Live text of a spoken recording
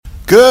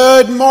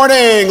Good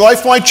morning,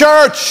 LifePoint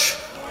Church.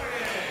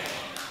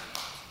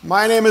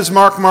 My name is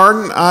Mark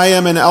Martin. I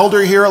am an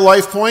elder here at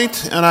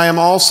LifePoint, and I am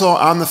also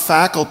on the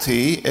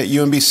faculty at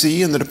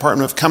UMBC in the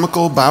Department of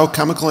Chemical,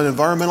 Biochemical, and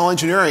Environmental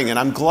Engineering. And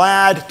I'm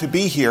glad to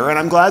be here, and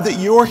I'm glad that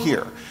you're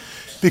here,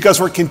 because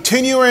we're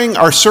continuing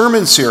our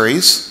sermon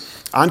series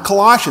on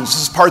Colossians.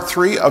 This is part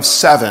 3 of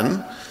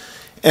 7.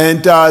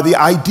 And the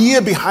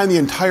idea behind the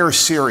entire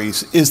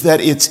series is that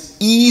it's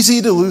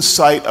easy to lose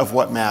sight of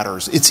what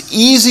matters. It's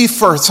easy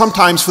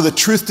sometimes for the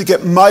truth to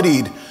get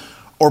muddied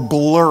or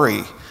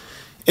blurry.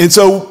 And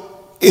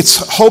so it's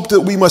hoped that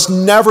we must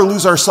never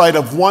lose our sight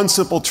of one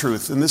simple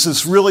truth. And this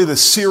is really the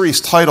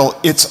series title,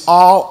 It's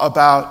All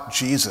About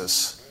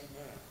Jesus.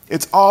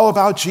 It's all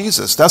about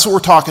Jesus. That's what we're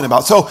talking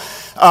about. So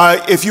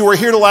if you were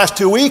here the last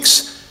 2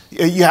 weeks,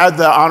 you had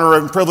the honor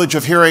and privilege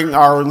of hearing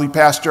our lead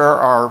pastor,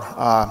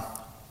 our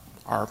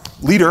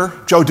leader,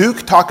 Joe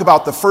Duke, talk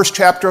about the first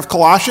chapter of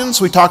Colossians.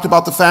 We talked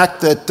about the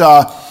fact that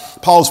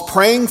Paul's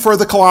praying for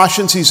the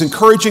Colossians. He's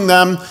encouraging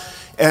them,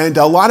 and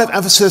a lot of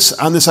emphasis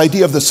on this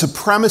idea of the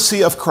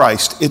supremacy of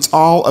Christ. It's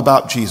all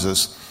about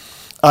Jesus.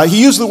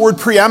 He used the word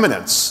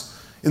preeminence.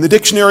 In the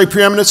dictionary,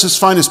 preeminence is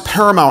defined as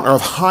paramount or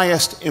of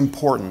highest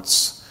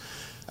importance.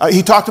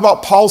 He talked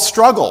about Paul's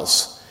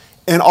struggles,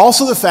 and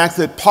also the fact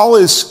that Paul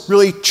is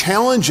really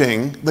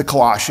challenging the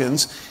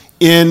Colossians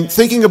in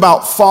thinking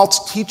about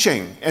false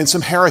teaching and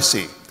some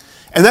heresy.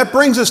 And that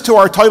brings us to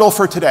our title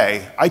for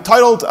today. I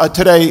titled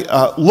today,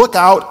 Look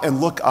Out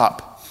and Look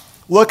Up.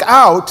 Look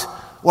out,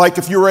 like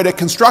if you were at a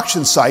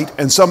construction site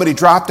and somebody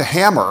dropped a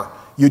hammer,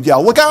 you'd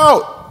yell, look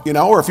out,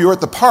 or if you were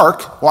at the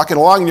park walking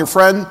along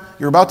and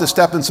you're about to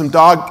step in some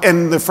dog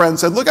and the friend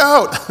said, look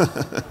out.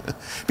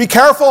 Be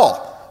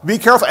careful,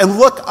 and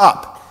look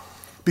up,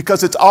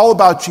 because it's all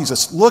about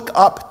Jesus. Look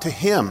up to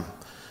him.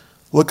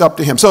 Look up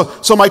to him.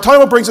 So my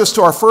title brings us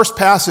to our first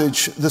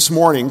passage this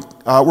morning.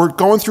 We're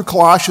going through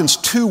Colossians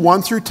 2,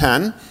 1 through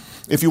 10.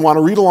 If you want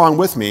to read along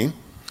with me,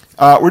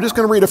 we're just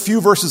going to read a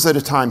few verses at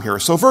a time here.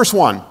 So verse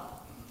 1,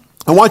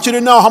 I want you to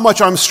know how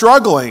much I'm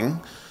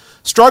struggling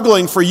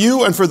for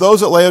you and for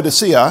those at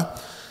Laodicea,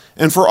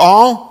 and for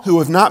all who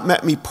have not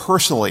met me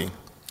personally.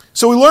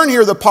 So we learn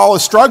here that Paul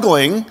is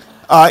struggling.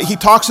 He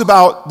talks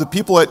about the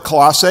people at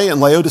Colossae and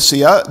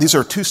Laodicea. These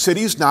are two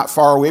cities not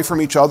far away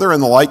from each other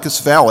in the Lycus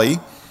Valley.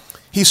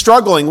 He's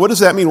struggling. What does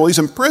that mean? Well, he's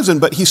in prison,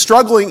 but he's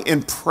struggling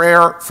in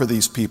prayer for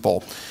these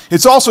people.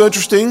 It's also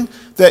interesting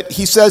that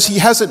he says he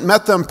hasn't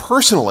met them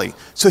personally.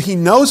 So he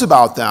knows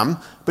about them,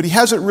 but he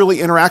hasn't really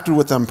interacted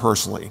with them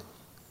personally.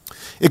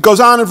 It goes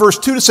on in verse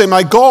 2 to say,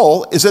 my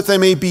goal is that they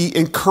may be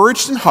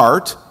encouraged in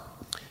heart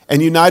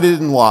and united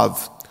in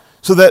love,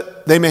 so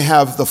that they may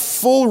have the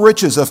full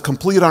riches of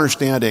complete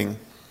understanding,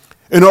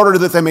 in order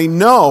that they may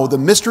know the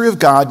mystery of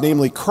God,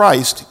 namely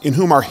Christ, in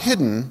whom are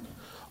hidden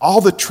all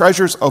the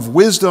treasures of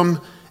wisdom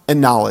and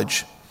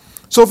knowledge.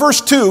 So verse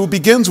 2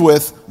 begins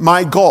with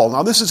my goal.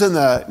 Now this is in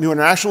the New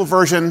International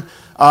Version,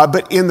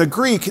 but in the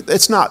Greek,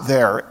 it's not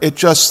there. It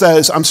just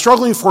says, I'm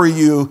struggling for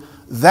you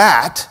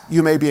that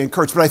you may be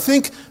encouraged. But I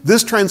think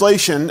this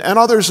translation, and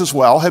others as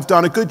well, have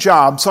done a good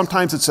job.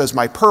 Sometimes it says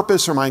my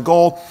purpose or my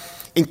goal,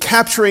 in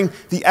capturing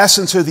the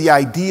essence or the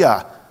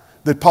idea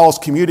that Paul's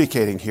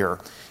communicating here.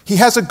 He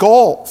has a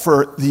goal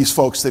for these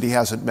folks that he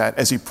hasn't met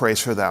as he prays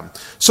for them.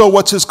 So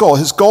what's his goal?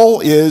 His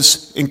goal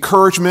is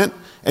encouragement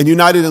and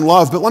united in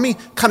love. But let me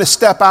kind of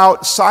step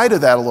outside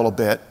of that a little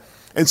bit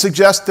and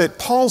suggest that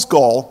Paul's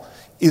goal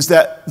is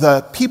that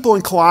the people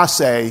in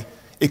Colossae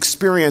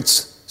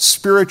experience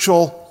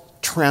spiritual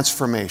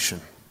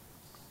transformation.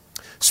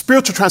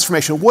 Spiritual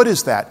transformation, what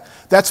is that?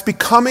 That's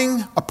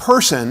becoming a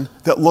person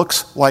that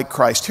looks like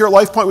Christ. Here at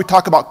LifePoint, we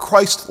talk about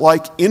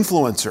Christ-like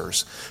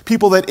influencers,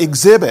 people that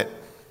exhibit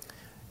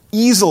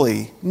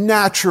easily,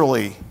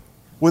 naturally,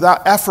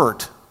 without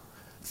effort,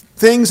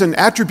 things and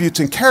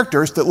attributes and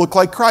characters that look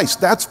like Christ.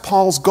 That's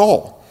Paul's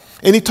goal.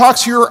 And he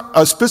talks here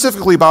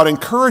specifically about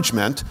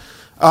encouragement.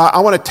 I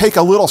want to take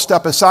a little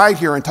step aside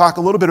here and talk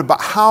a little bit about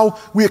how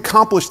we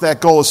accomplish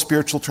that goal of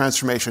spiritual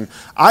transformation.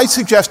 I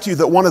suggest to you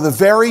that one of the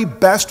very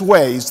best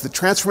ways that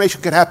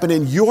transformation can happen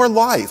in your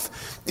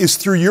life is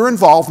through your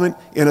involvement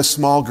in a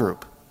small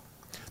group.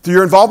 Through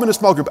your involvement in a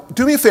small group.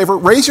 Do me a favor,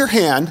 raise your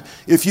hand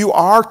if you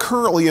are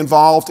currently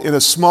involved in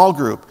a small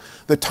group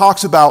that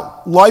talks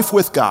about life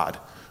with God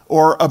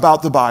or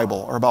about the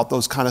Bible or about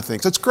those kind of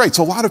things. That's great.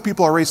 So a lot of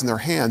people are raising their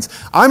hands.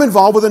 I'm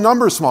involved with a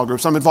number of small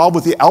groups. I'm involved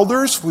with the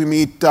elders. We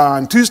meet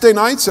on Tuesday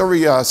nights,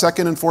 every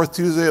second and fourth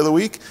Tuesday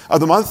of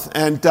the month,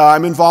 and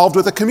I'm involved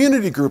with a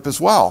community group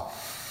as well.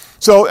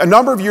 So a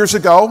number of years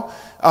ago,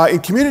 in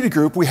community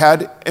group, we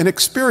had an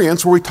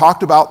experience where we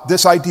talked about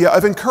this idea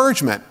of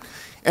encouragement.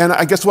 And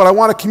I guess what I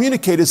want to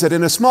communicate is that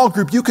in a small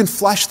group, you can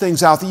flesh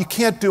things out that you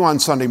can't do on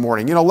Sunday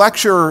morning.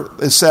 Lecture,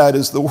 is said,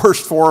 is the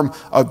worst form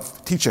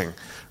of teaching,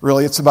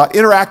 really. It's about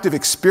interactive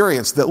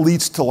experience that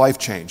leads to life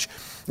change.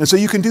 And so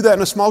you can do that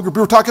in a small group.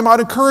 We were talking about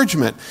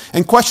encouragement,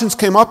 and questions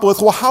came up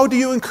with, well, how do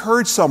you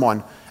encourage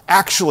someone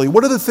actually?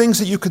 What are the things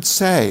that you could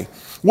say?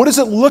 What does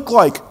it look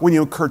like when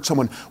you encourage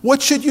someone?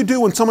 What should you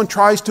do when someone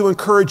tries to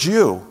encourage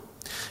you?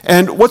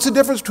 And what's the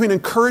difference between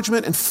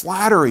encouragement and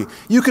flattery?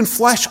 You can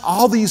flesh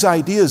all these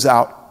ideas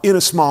out in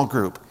a small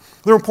group.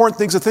 They're important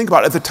things to think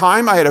about. At the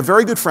time, I had a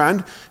very good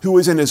friend who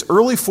was in his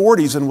early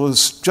 40s and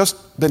was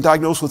just been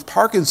diagnosed with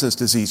Parkinson's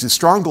disease. He's a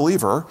strong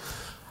believer.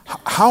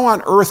 How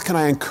on earth can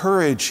I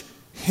encourage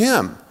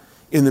him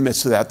in the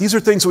midst of that? These are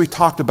things that we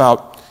talked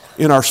about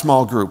in our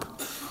small group.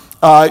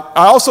 I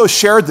also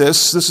shared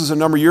this is a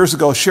number of years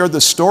ago, shared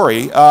this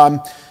story.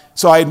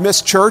 So I had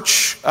missed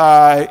church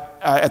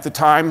at the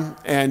time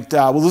and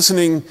was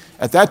listening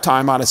at that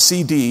time on a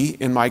CD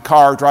in my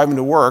car driving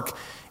to work.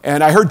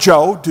 And I heard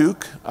Joe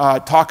Duke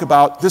talk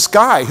about this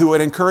guy who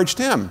had encouraged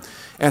him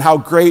and how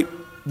great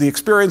the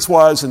experience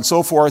was and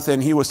so forth.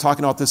 And he was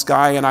talking about this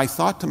guy, and I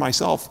thought to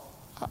myself,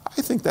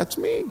 I think that's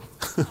me.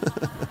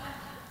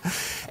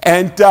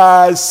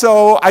 And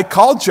so I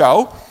called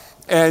Joe,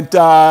 and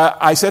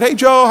I said, hey,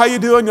 Joe, how you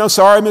doing?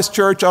 Sorry I missed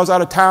church. I was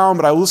out of town,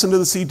 but I listened to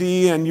the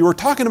CD, and you were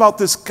talking about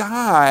this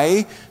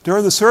guy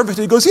during the service.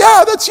 And he goes,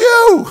 yeah, that's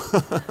you.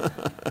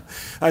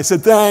 I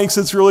said, thanks.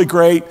 It's really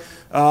great.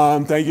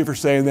 Thank you for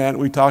saying that.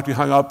 We talked, we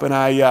hung up, and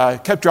I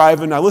kept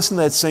driving. I listened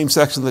to that same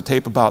section of the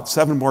tape about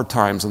 7 more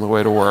times on the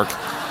way to work.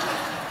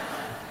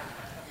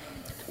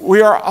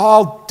 We are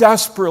all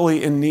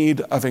desperately in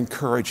need of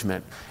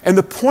encouragement. And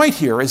the point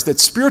here is that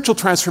spiritual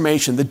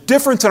transformation, the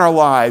difference in our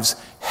lives,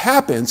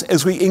 happens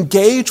as we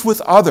engage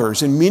with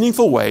others in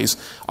meaningful ways,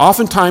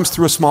 oftentimes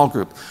through a small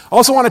group. I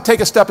also want to take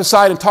a step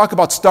aside and talk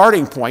about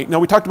starting point. Now,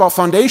 we talked about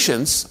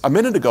foundations a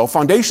minute ago.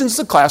 Foundations is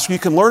a class where you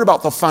can learn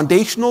about the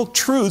foundational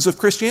truths of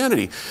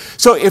Christianity.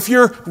 So if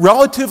you're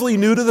relatively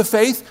new to the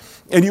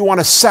faith and you want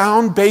a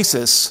sound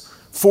basis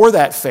for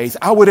that faith,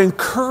 I would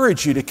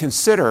encourage you to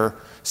consider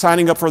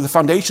signing up for the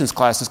Foundations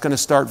class. That's going to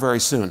start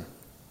very soon.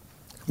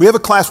 We have a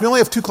class, we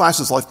only have 2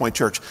 classes at Life Point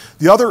Church.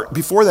 The other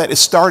before that is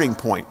Starting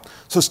Point.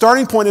 So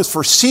Starting Point is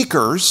for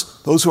seekers,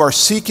 those who are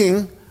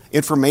seeking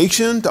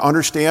information to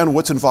understand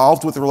what's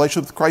involved with the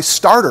relationship with Christ.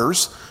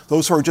 Starters,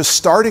 those who are just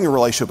starting a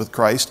relationship with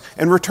Christ.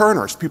 And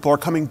returners, people are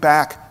coming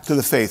back to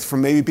the faith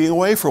from maybe being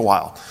away for a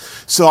while.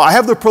 So I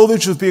have the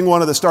privilege of being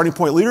one of the Starting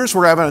Point leaders.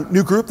 We're having a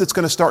new group that's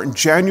going to start in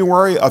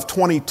January of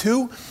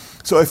 22.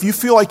 So if you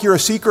feel like you're a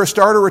seeker, a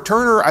starter,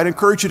 returner, I'd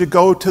encourage you to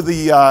go to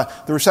the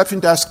reception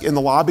desk in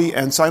the lobby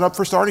and sign up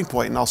for Starting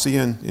Point, and I'll see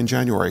you in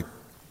January.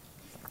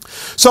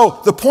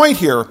 So the point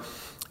here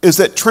is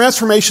that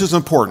transformation is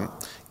important.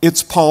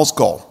 It's Paul's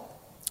goal.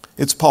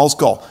 It's Paul's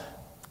goal.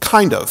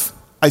 Kind of.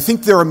 I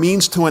think they're a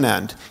means to an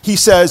end. He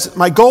says,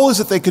 my goal is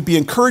that they could be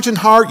encouraged in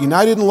heart,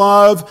 united in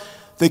love,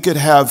 they could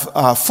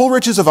have full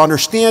riches of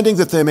understanding,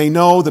 that they may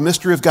know the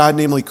mystery of God,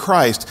 namely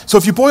Christ. So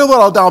if you boil it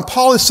all down,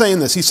 Paul is saying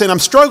this. He's saying, I'm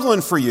struggling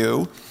for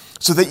you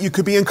so that you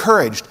could be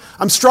encouraged.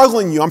 I'm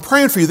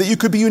praying for you that you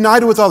could be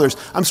united with others.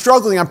 I'm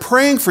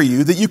praying for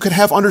you that you could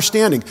have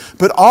understanding.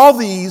 But all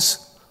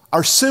these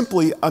are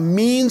simply a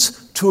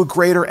means to a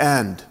greater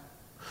end.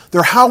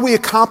 They're how we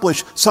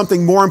accomplish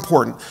something more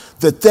important,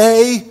 that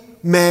they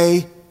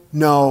may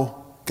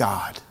know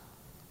God.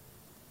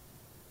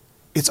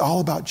 It's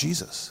all about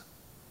Jesus.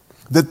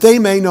 That they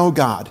may know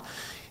God.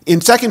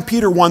 In 2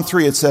 Peter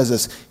 1:3 it says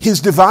this,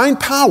 His divine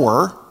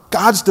power,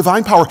 God's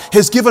divine power,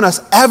 has given us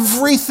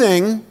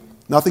everything,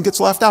 nothing gets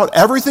left out,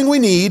 everything we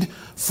need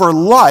for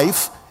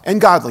life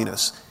and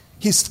godliness.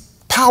 His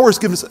power is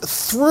given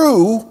us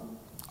through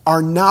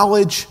our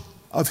knowledge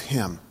of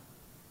Him.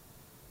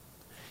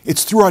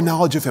 It's through our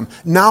knowledge of Him.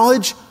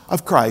 Knowledge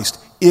of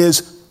Christ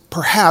is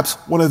perhaps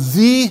one of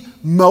the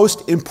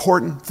most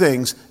important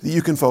things that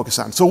you can focus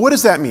on. So what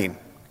does that mean?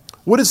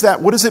 What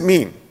does it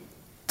mean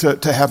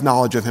to have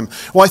knowledge of Him?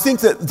 Well, I think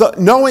that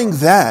knowing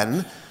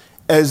then,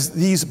 as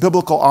these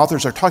biblical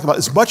authors are talking about,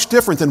 is much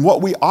different than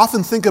what we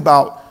often think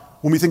about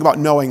when we think about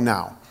knowing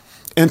now.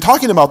 And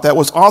talking about that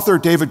was author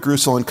David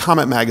Grussel in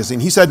Comment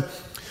Magazine. He said,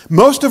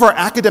 most of our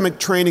academic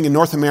training in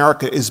North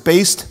America is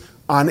based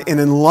on an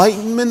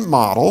Enlightenment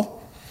model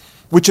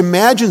which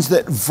imagines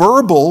that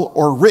verbal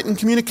or written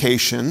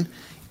communication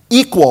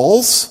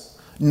equals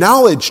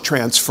knowledge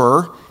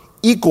transfer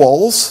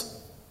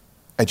equals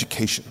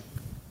education.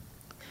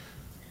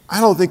 I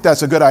don't think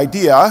that's a good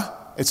idea.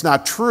 It's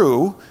not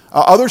true.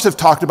 Others have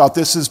talked about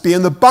this as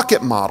being the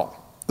bucket model.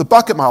 The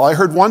bucket model. I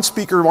heard one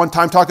speaker one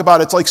time talk about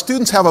it's like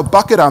students have a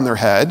bucket on their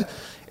head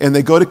and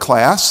they go to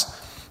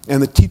class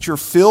and the teacher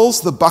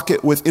fills the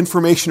bucket with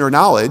information or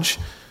knowledge,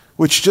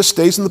 which just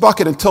stays in the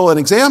bucket until an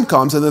exam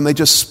comes, and then they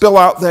just spill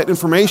out that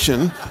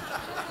information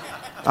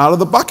out of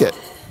the bucket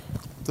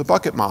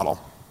model.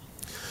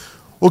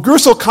 Well,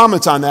 Grussel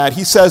comments on that.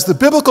 He says the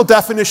biblical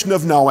definition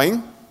of knowing,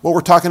 what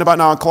we're talking about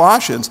now in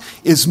Colossians,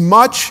 is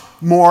much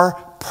more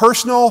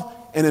personal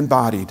and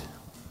embodied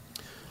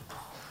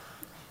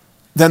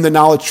than the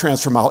knowledge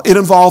transfer model. It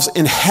involves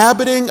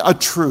inhabiting a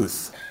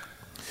truth,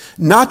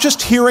 not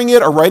just hearing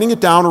it or writing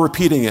it down or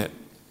repeating it.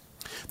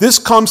 This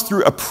comes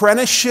through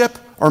apprenticeship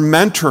or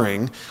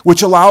mentoring,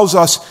 which allows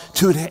us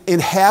to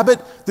inhabit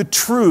the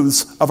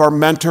truths of our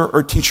mentor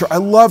or teacher. I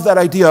love that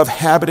idea of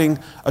inhabiting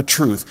a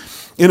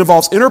truth. It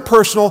involves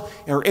interpersonal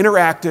or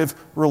interactive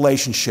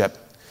relationship.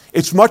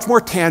 It's much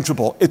more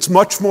tangible. It's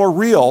much more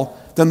real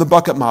than the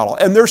bucket model.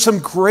 And there's some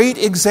great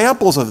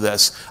examples of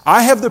this.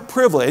 I have the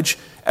privilege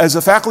as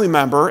a faculty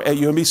member at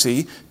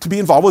UMBC to be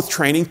involved with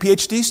training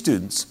PhD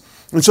students.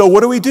 And so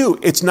what do?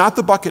 It's not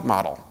the bucket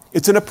model.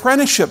 It's an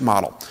apprenticeship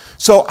model.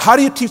 So how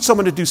do you teach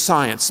someone to do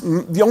science?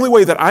 The only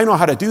way that I know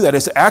how to do that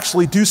is to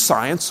actually do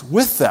science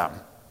with them.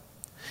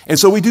 And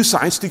so we do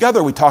science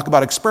together. We talk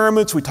about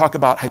experiments. We talk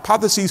about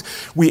hypotheses.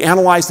 We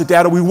analyze the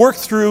data. We work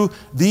through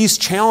these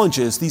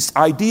challenges, these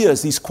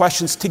ideas, these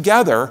questions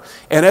together.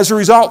 And as a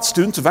result,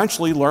 students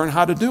eventually learn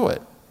how to do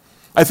it.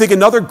 I think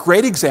another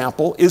great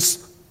example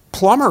is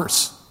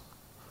plumbers.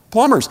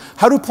 Plumbers.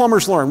 How do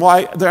plumbers learn? Well,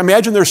 I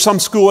imagine there's some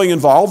schooling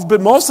involved,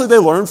 but mostly they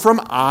learn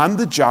from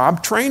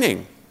on-the-job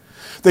training.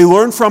 They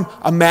learn from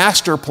a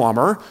master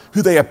plumber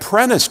who they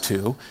apprentice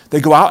to.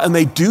 They go out and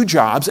they do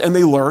jobs and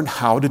they learn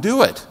how to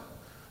do it.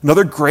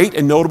 Another great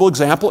and notable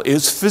example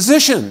is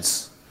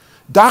physicians.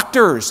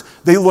 Doctors,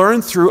 they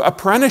learn through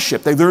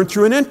apprenticeship. They learn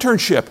through an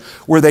internship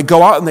where they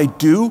go out and they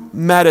do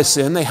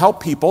medicine. They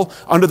help people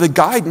under the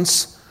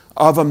guidance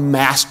of a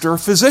master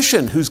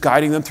physician who's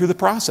guiding them through the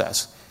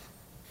process.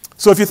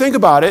 So if you think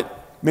about it,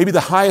 maybe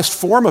the highest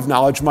form of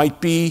knowledge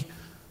might be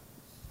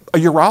a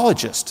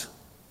urologist.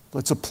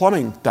 It's a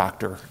plumbing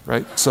doctor,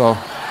 right? So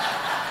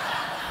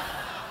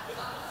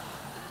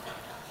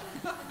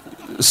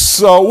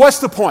what's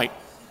the point?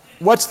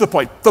 What's the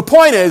point? The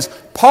point is,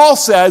 Paul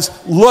says,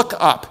 look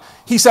up.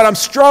 He said, I'm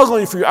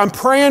struggling for you. I'm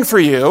praying for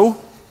you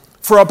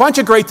for a bunch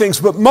of great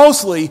things, but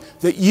mostly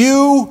that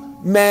you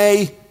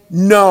may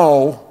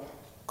know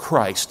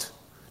Christ.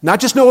 Not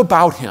just know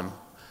about him,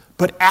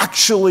 but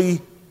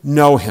actually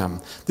know him.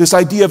 This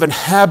idea of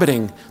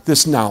inhabiting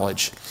this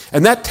knowledge.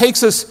 And that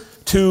takes us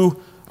to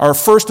our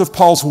first of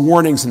Paul's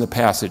warnings in the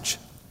passage.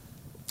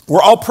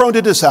 We're all prone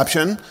to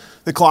deception.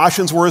 The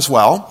Colossians were as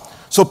well.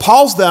 So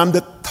Paul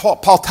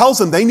tells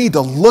them they need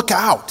to look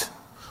out.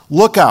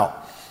 Look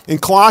out. In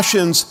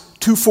Colossians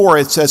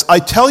 2:4 it says, I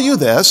tell you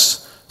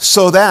this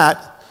so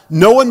that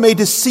no one may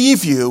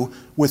deceive you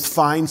with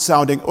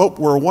fine-sounding...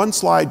 we're one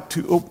slide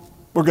too...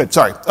 we're good,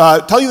 sorry.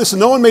 Tell you this so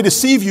no one may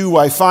deceive you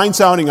by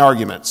fine-sounding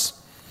arguments.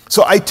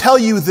 So I tell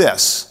you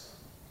this.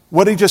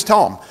 What did he just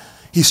tell them?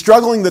 He's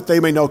struggling that they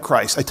may know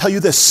Christ. I tell you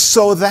this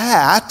so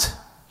that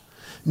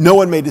no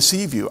one may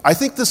deceive you. I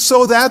think the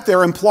so that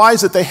there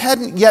implies that they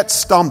hadn't yet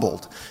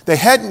stumbled. They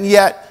hadn't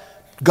yet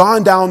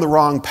gone down the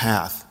wrong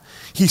path.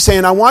 He's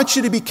saying, I want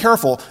you to be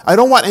careful. I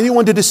don't want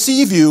anyone to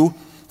deceive you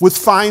with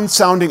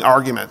fine-sounding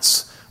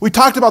arguments. We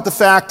talked about the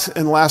fact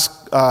in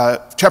last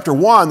chapter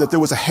 1 that there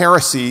was a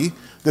heresy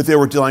that they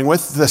were dealing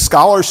with. The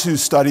scholars who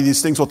study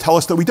these things will tell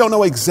us that we don't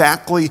know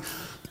exactly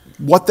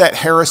what that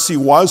heresy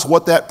was,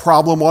 what that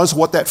problem was,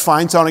 what that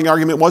fine-sounding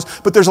argument was,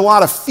 but there's a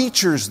lot of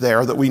features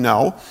there that we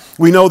know.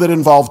 We know that it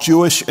involved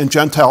Jewish and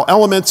Gentile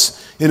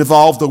elements. It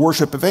involved the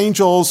worship of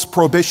angels,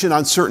 prohibition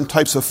on certain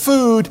types of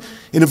food.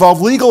 It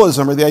involved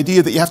legalism, or the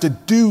idea that you have to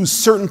do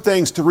certain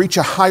things to reach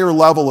a higher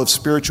level of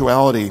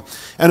spirituality.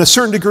 And a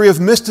certain degree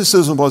of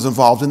mysticism was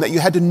involved in that you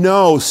had to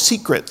know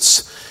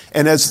secrets.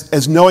 And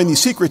as knowing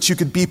these secrets, you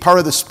could be part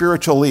of the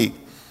spiritual elite.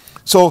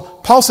 So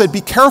Paul said,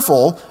 be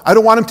careful. I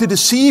don't want him to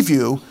deceive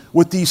you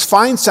with these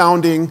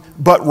fine-sounding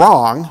but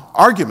wrong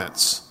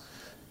arguments.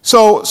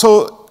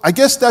 So I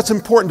guess that's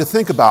important to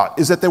think about,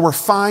 is that they were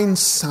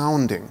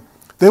fine-sounding.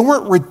 They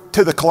weren't,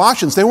 to the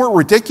Colossians, they weren't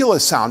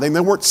ridiculous-sounding.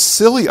 They weren't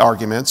silly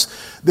arguments.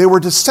 They were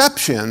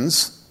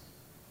deceptions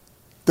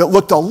that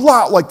looked a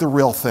lot like the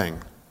real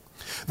thing.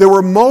 They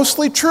were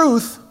mostly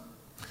truth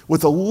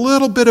with a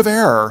little bit of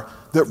error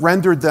that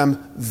rendered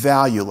them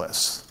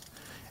valueless.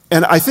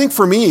 And I think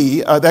for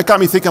me, that got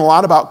me thinking a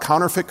lot about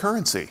counterfeit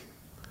currency.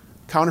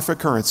 Counterfeit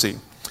currency.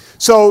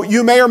 So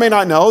you may or may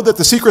not know that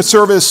the Secret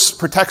Service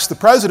protects the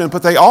president,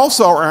 but they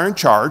also are in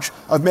charge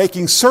of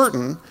making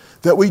certain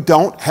that we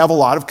don't have a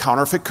lot of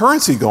counterfeit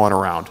currency going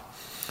around.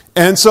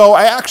 And so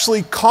I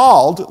actually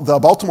called the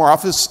Baltimore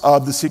office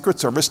of the Secret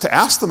Service to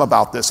ask them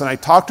about this, and I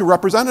talked to a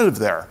representative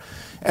there.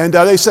 And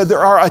they said there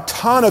are a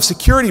ton of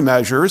security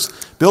measures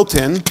built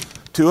in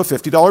to a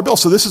 $50 bill.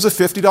 So this is a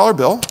 $50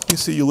 bill. You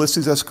see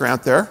Ulysses S.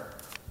 Grant there.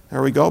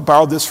 There we go.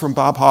 Borrowed this from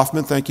Bob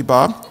Hoffman. Thank you,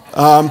 Bob.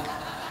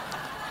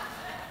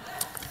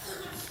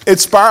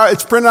 It's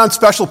printed on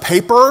special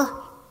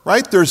paper,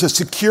 right? There's a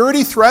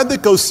security thread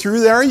that goes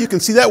through there. You can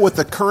see that with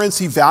the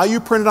currency value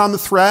printed on the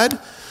thread.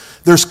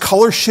 There's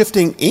color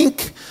shifting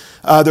ink.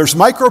 There's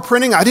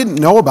microprinting. I didn't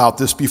know about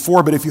this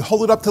before, but if you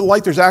hold it up to the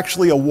light, there's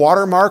actually a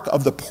watermark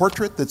of the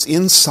portrait that's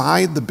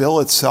inside the bill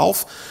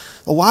itself.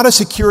 A lot of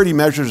security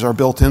measures are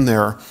built in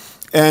there.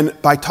 And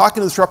by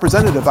talking to this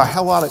representative, I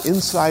have a lot of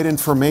inside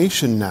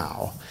information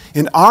now.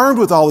 And armed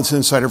with all this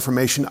inside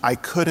information, I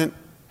couldn't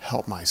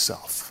help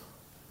myself.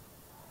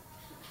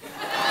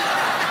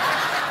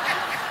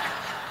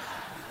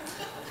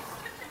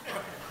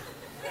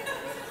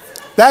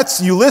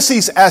 That's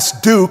Ulysses S.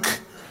 Duke.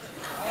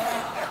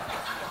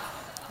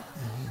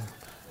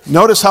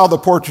 Notice how the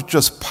portrait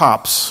just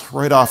pops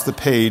right off the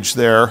page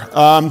there.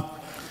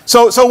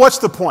 So what's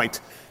the point?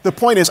 the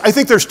point is, I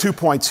think there's 2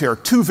 points here,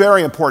 2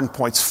 very important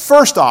points.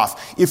 First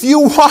off, if you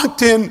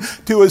walked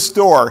into a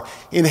store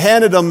and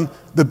handed them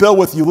the bill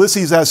with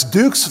Ulysses S.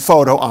 Duke's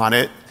photo on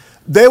it,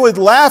 they would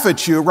laugh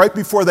at you right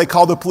before they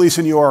called the police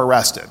and you were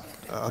arrested,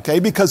 okay?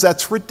 Because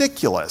that's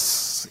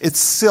ridiculous. It's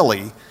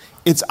silly.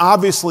 It's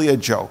obviously a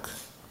joke,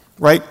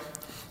 right?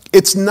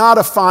 It's not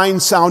a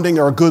fine-sounding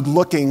or a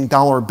good-looking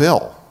dollar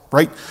bill,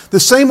 right? The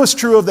same was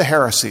true of the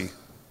heresy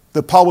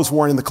that Paul was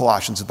warning the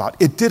Colossians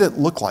about. It didn't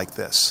look like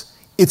this.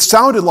 It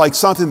sounded like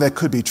something that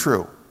could be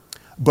true,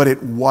 but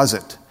it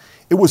wasn't.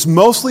 It was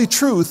mostly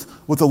truth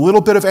with a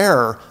little bit of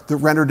error that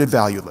rendered it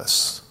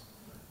valueless.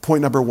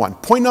 Point number 1.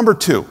 Point number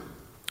 2.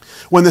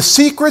 When the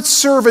Secret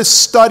Service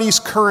studies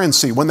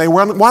currency, when they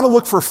want to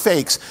look for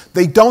fakes,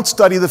 they don't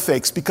study the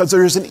fakes because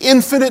there's an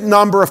infinite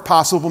number of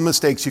possible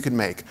mistakes you can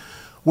make.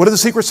 What does the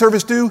Secret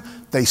Service do?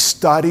 They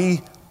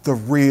study the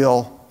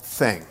real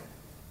thing.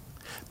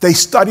 They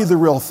study the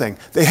real thing.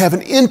 They have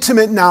an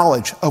intimate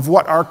knowledge of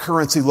what our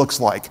currency looks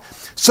like.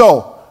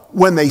 So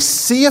when they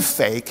see a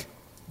fake,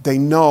 they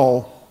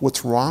know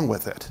what's wrong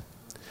with it.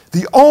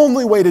 The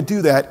only way to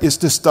do that is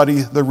to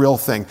study the real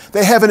thing.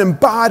 They have an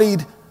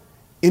embodied,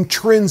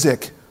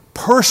 intrinsic,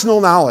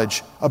 personal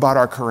knowledge about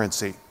our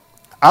currency.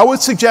 I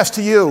would suggest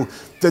to you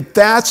that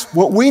that's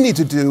what we need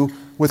to do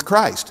with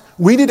Christ.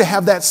 We need to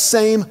have that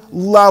same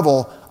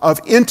level of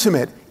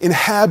intimate,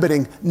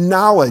 inhabiting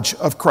knowledge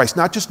of Christ.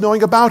 Not just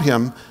knowing about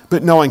him,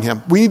 but knowing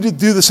him. We need to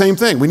do the same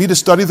thing. We need to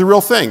study the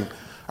real thing.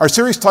 Our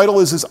series title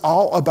is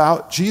all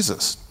about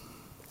Jesus.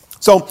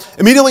 So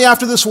immediately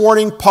after this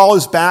warning, Paul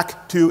is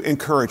back to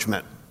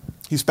encouragement.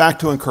 He's back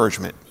to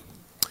encouragement.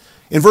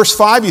 In verse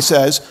 5 he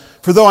says,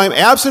 "For though I am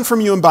absent from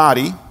you in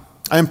body,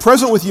 I am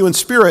present with you in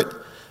spirit,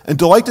 and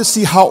delight to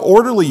see how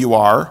orderly you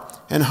are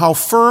and how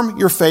firm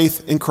your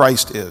faith in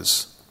Christ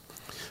is."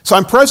 So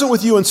I'm present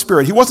with you in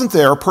spirit. He wasn't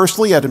there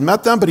personally, he hadn't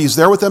met them, but he's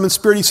there with them in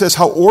spirit. He says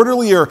how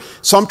orderly, or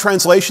some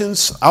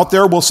translations out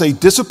there will say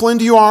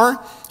disciplined you are,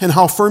 and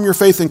how firm your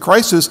faith in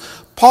Christ is.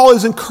 Paul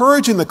is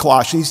encouraging the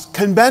Colossians,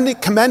 he's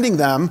commending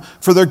them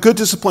for their good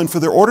discipline,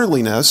 for their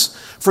orderliness,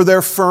 for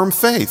their firm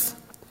faith.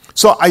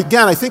 So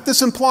again, I think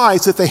this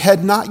implies that they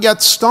had not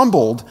yet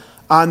stumbled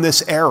on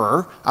this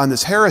error, on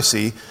this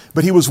heresy,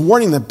 but he was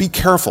warning them, be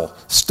careful,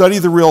 study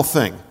the real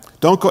thing.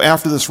 Don't go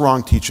after this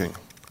wrong teaching.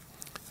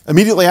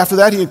 Immediately after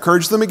that, he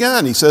encouraged them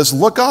again. He says,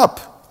 look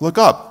up, look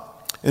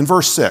up. In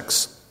verse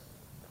 6,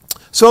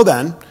 "So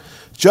then,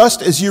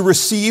 just as you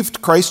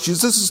received Christ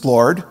Jesus as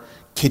Lord,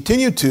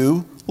 continue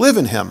to live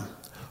in him,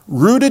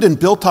 rooted and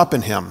built up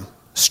in him,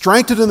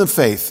 strengthened in the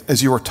faith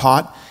as you were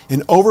taught,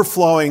 and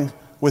overflowing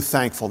with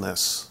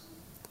thankfulness."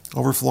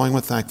 Overflowing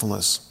with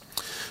thankfulness.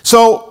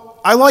 So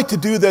I like to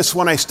do this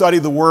when I study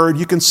the Word.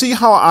 You can see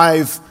how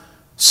I've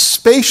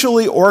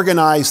spatially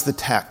organized the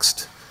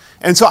text.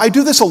 And so I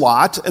do this a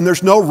lot, and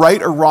there's no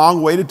right or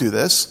wrong way to do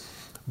this,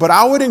 but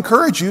I would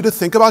encourage you to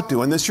think about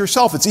doing this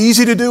yourself. It's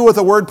easy to do with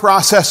a word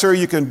processor.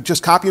 You can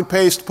just copy and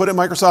paste, put it in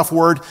Microsoft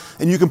Word,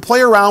 and you can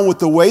play around with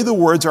the way the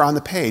words are on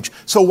the page.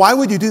 So why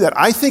would you do that?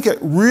 I think it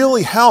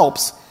really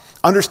helps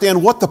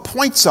understand what the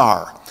points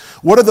are.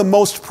 What are the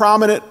most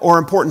prominent or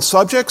important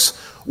subjects?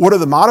 What are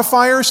the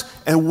modifiers?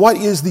 And what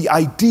is the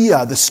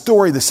idea, the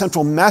story, the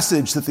central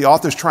message that the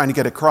author's trying to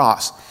get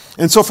across?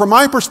 And so from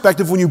my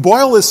perspective, when you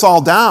boil this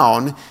all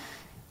down,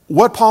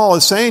 what Paul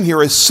is saying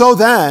here is, so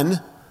then,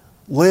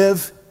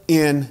 live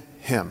in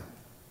him.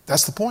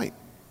 That's the point.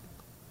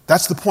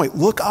 That's the point.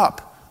 Look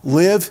up.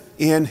 Live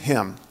in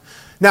him.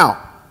 Now,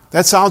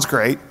 that sounds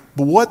great,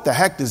 but what the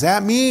heck does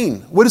that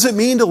mean? What does it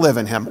mean to live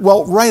in him?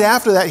 Well, right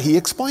after that, he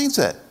explains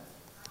it.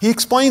 He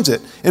explains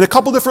it in a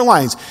couple different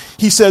lines.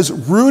 He says,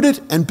 rooted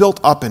and built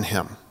up in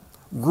him.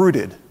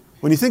 Rooted.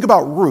 When you think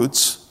about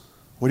roots,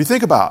 what do you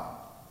think about?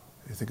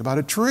 You think about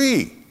a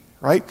tree,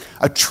 right?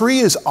 A tree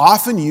is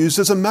often used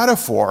as a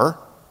metaphor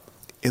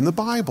in the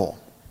Bible.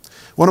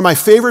 One of my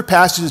favorite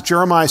passages,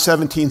 Jeremiah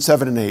 17,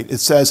 7 and 8. It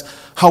says,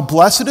 "How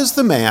blessed is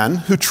the man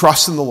who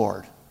trusts in the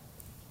Lord,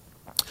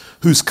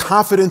 whose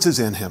confidence is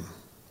in him.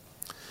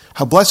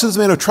 How blessed is the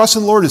man who trusts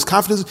in the Lord, whose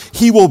confidence,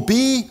 he will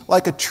be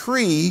like a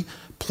tree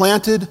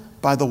planted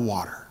by the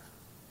water,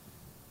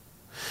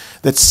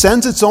 that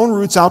sends its own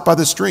roots out by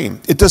the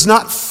stream. It does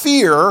not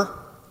fear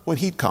when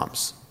heat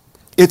comes.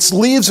 Its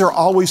leaves are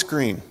always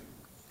green.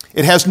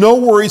 It has no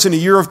worries in a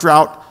year of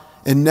drought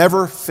and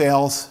never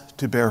fails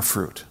to bear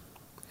fruit.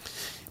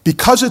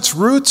 Because its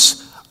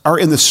roots are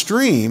in the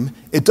stream,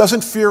 it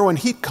doesn't fear when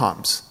heat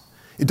comes.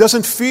 It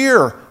doesn't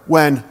fear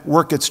when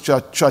work gets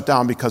shut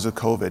down because of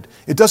COVID.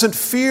 It doesn't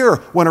fear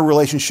when a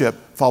relationship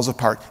falls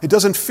apart. It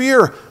doesn't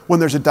fear when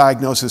there's a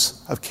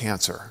diagnosis of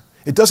cancer.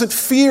 It doesn't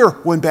fear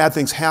when bad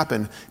things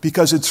happen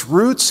because its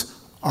roots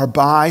are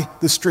by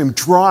the stream,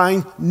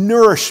 drawing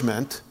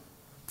nourishment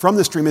from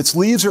the stream. Its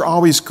leaves are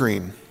always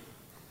green.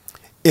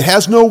 It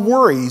has no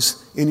worries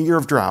in a year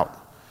of drought.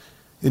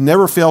 It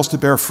never fails to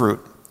bear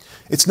fruit.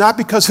 It's not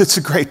because it's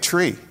a great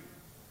tree.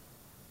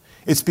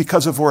 It's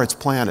because of where it's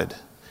planted.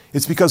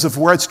 It's because of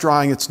where it's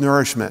drawing its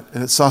nourishment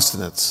and its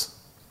sustenance.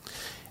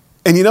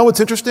 And you know what's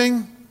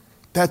interesting?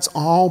 That's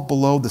all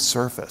below the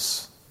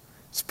surface.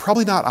 It's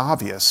probably not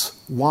obvious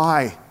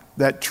why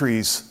that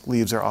tree's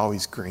leaves are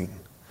always green,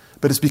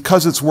 but it's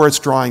because it's where it's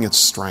drawing its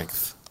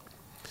strength.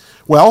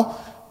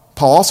 Well,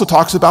 Paul also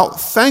talks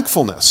about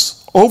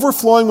thankfulness,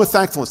 overflowing with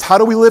thankfulness. How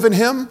do we live in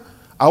him?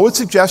 I would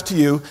suggest to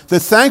you that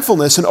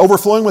thankfulness and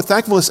overflowing with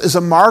thankfulness is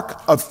a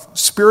mark of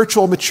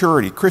spiritual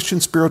maturity, Christian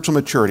spiritual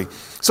maturity.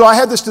 So I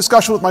had this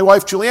discussion with my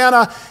wife,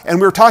 Juliana, and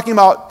we were talking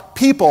about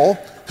people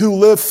who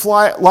live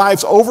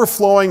lives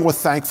overflowing with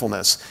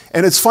thankfulness.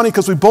 And it's funny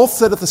because we both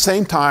said at the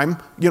same time,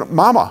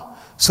 mama.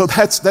 So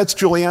that's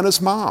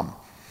Juliana's mom.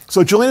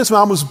 So Juliana's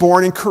mom was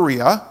born in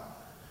Korea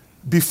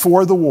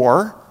before the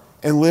war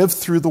and lived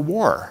through the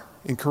war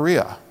in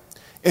Korea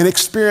and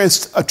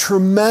experienced a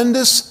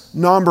tremendous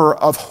number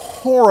of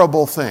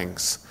horrible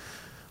things.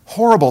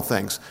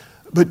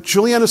 But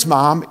Juliana's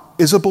mom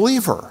is a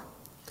believer,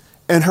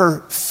 and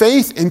her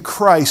faith in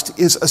Christ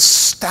is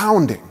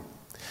astounding.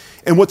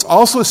 And what's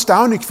also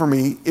astounding for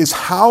me is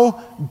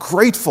how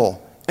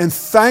grateful and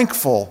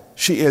thankful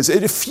she is.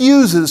 It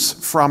effuses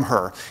from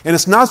her. And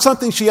it's not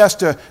something she has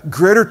to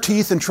grit her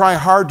teeth and try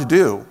hard to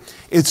do.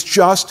 It's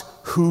just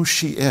who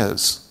she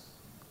is.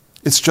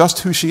 It's just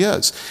who she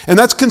is. And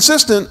that's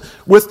consistent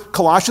with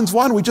Colossians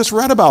 1. We just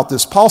read about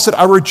this. Paul said,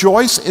 I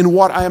rejoice in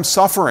what I am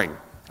suffering.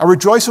 I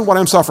rejoice in what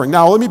I'm suffering.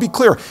 Now, let me be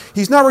clear.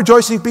 He's not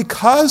rejoicing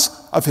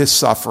because of his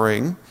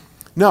suffering.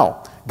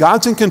 No,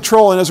 God's in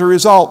control, and as a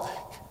result,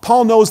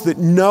 Paul knows that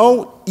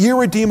no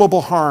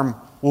irredeemable harm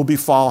will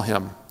befall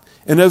him.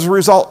 And as a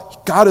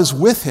result, God is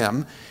with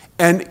him,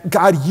 and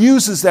God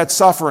uses that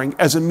suffering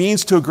as a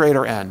means to a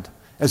greater end.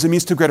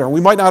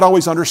 We might not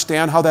always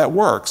understand how that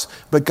works,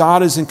 but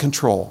God is in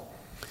control.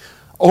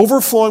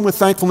 Overflowing with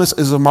thankfulness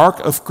is a mark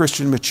of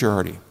Christian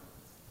maturity.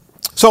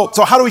 So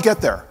how do we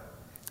get there?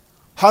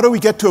 How do we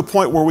get to a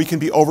point where we can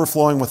be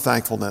overflowing with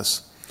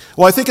thankfulness?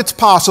 Well, I think it's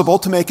possible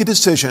to make a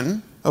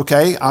decision,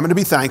 okay, I'm going to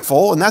be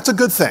thankful, and that's a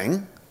good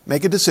thing,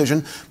 make a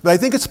decision, but I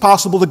think it's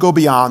possible to go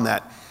beyond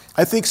that.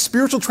 I think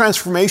spiritual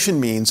transformation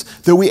means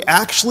that we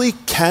actually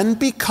can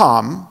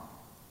become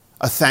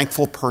a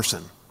thankful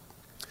person.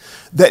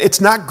 That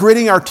it's not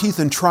gritting our teeth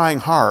and trying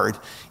hard,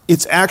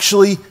 it's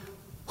actually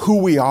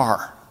who we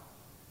are.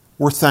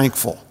 We're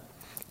thankful.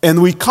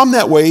 And we come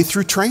that way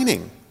through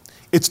training.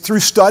 It's through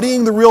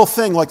studying the real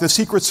thing like the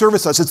Secret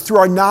Service does. It's through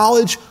our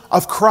knowledge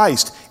of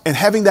Christ and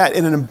having that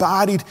in an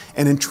embodied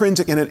and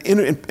intrinsic and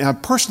in a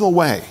personal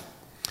way.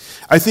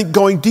 I think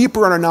going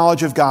deeper in our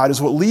knowledge of God is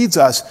what leads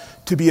us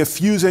to be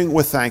effusing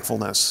with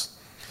thankfulness.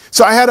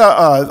 So I had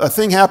a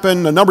thing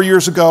happen a number of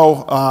years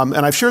ago,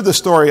 and I've shared this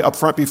story up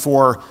front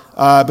before,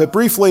 but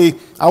briefly,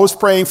 I was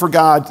praying for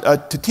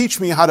God to teach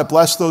me how to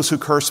bless those who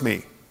curse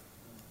me.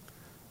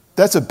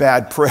 That's a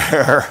bad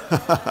prayer.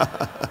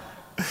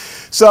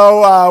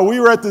 So we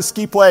were at the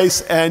ski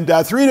place, and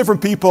 3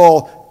 different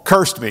people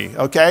cursed me,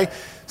 okay?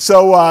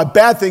 So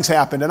bad things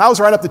happened, and I was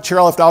right up the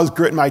chairlift. I was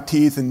gritting my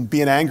teeth and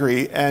being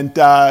angry, and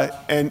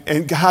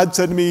God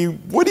said to me,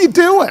 "What are you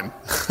doing?"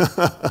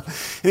 And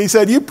he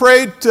said, "You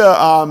prayed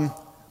to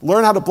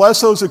learn how to bless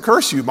those who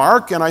curse you,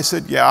 Mark." And I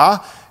said, "Yeah."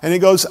 And he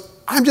goes,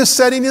 "I'm just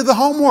setting you the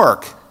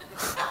homework."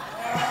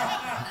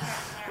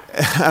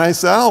 And I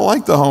said, "I don't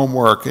like the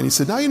homework." And he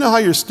said, "Now you know how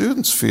your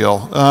students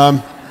feel."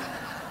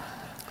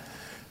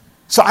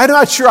 So I'm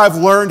not sure I've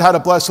learned how to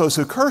bless those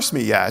who curse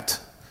me yet,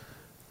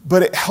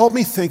 but it helped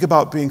me think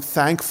about being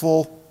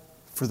thankful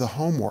for the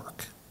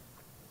homework.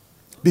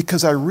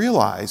 Because I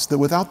realized that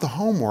without the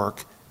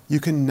homework, you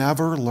can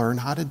never learn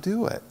how to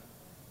do it.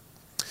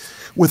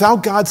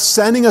 Without God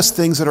sending us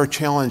things that are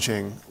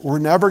challenging, we're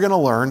never going to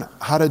learn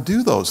how to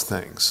do those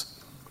things.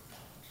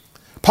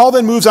 Paul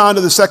then moves on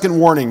to the second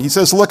warning. He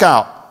says, look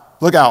out.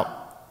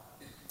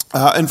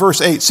 In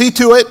verse 8, see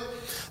to it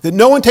that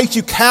no one takes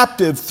you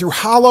captive through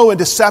hollow and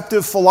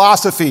deceptive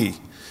philosophy,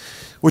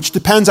 which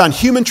depends on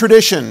human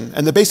tradition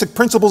and the basic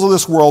principles of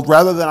this world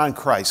rather than on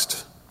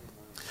Christ.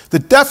 The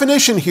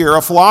definition here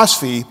of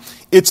philosophy,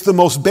 it's the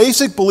most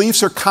basic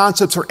beliefs or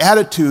concepts or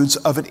attitudes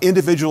of an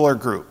individual or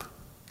group.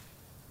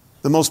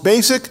 The most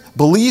basic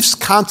beliefs,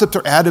 concepts,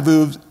 or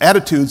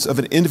attitudes of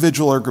an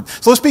individual or group.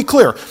 So let's be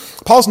clear.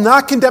 Paul's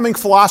not condemning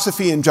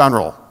philosophy in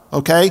general,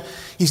 okay?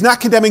 He's not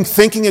condemning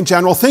thinking in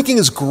general. Thinking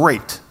is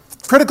great.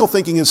 Critical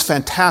thinking is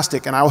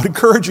fantastic, and I would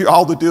encourage you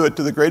all to do it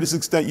to the greatest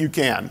extent you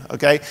can,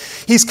 okay?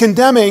 He's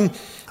condemning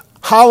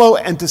hollow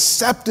and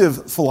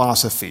deceptive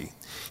philosophy.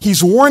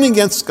 He's warning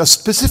against a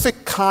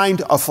specific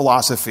kind of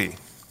philosophy.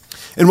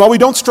 And while we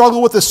don't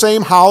struggle with the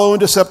same hollow and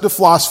deceptive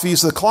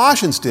philosophies the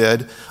Colossians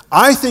did,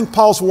 I think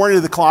Paul's warning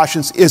to the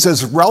Colossians is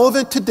as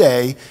relevant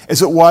today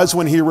as it was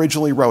when he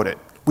originally wrote it.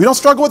 We don't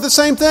struggle with the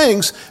same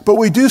things, but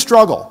we do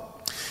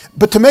struggle.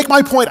 But to make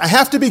my point, I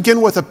have to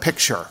begin with a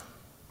picture.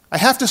 I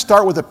have to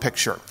start with a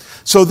picture.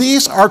 So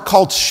these are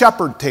called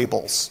shepherd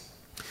tables.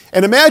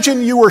 And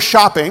imagine you were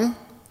shopping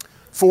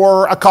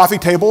for a coffee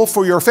table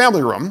for your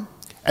family room,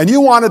 and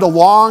you wanted a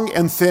long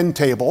and thin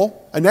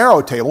table, a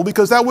narrow table,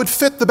 because that would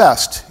fit the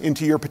best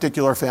into your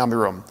particular family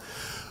room.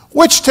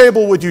 Which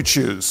table would you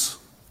choose?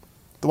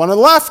 The one on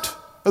the left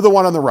or the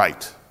one on the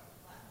right?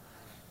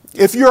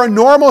 If you're a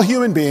normal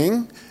human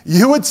being,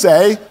 you would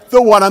say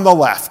the one on the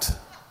left.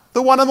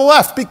 The one on the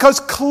left, because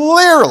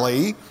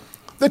clearly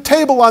the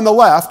table on the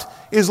left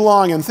is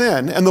long and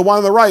thin, and the one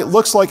on the right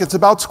looks like it's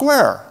about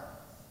square.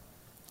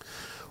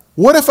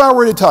 What if I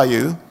were to tell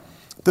you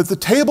that the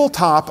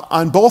tabletop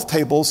on both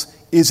tables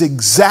is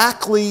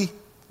exactly,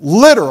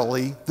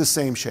 literally the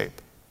same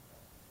shape?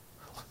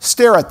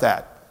 Stare at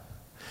that.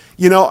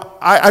 You know,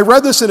 I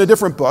read this in a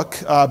different book,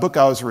 a book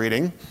I was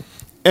reading,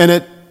 and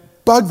it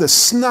bugged the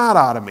snot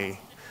out of me.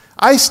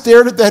 I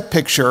stared at that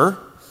picture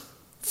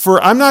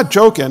for, I'm not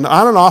joking,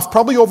 on and off,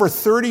 probably over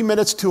 30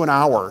 minutes to an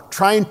hour,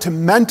 trying to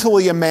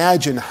mentally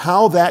imagine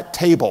how that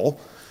table,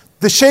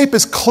 the shape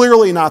is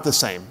clearly not the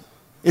same.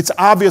 It's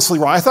obviously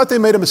wrong. I thought they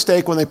made a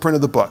mistake when they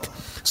printed the book.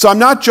 So I'm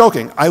not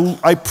joking.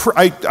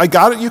 I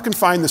got it. You can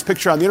find this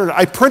picture on the internet.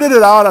 I printed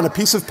it out on a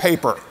piece of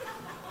paper.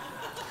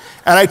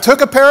 And I took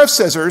a pair of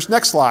scissors,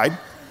 next slide.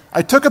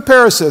 I took a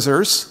pair of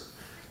scissors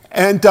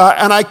and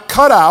I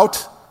cut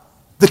out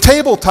the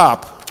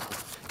tabletop.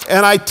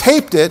 And I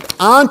taped it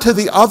onto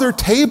the other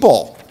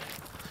table.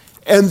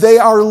 And they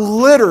are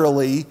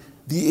literally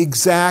the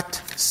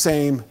exact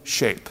same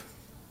shape.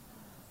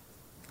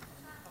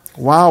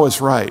 Wow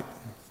is right.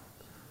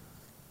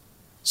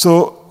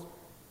 So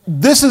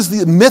this is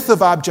the myth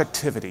of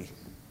objectivity.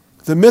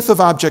 The myth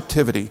of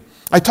objectivity.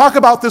 I talk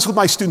about this with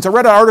my students. I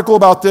read an article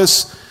about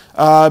this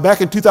back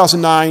in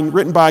 2009,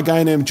 written by a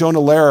guy named Jonah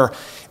Lehrer.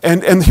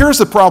 And here's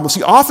the problem.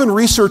 See, often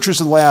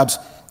researchers in labs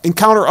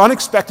encounter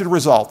unexpected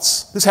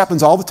results. This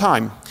happens all the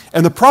time.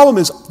 And the problem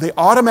is they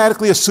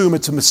automatically assume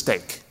it's a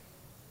mistake.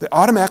 They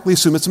automatically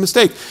assume it's a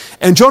mistake.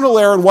 And Jonah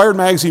Lehrer in Wired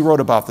Magazine wrote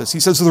about this. He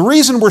says, the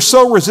reason we're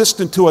so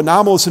resistant to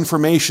anomalous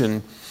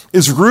information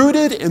is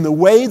rooted in the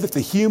way that the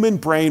human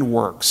brain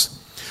works.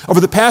 Over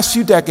the past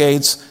few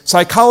decades,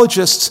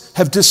 psychologists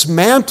have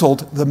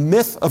dismantled the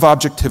myth of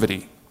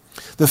objectivity.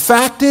 The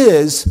fact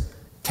is,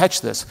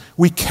 catch this,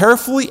 we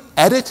carefully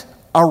edit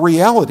our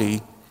reality,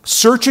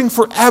 searching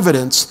for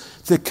evidence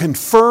that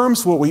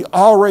confirms what we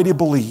already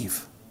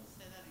believe.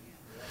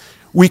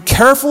 We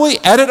carefully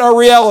edit our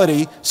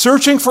reality,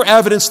 searching for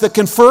evidence that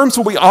confirms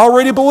what we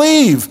already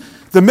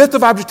believe. The myth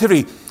of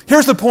objectivity.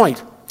 Here's the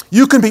point.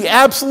 You can be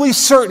absolutely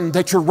certain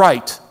that you're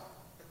right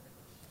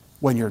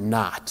when you're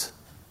not.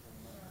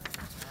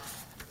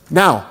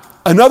 Now,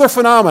 another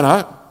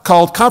phenomena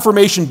called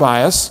confirmation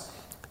bias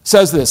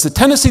says this: the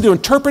tendency to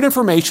interpret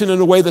information in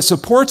a way that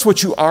supports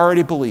what you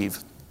already believe.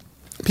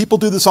 People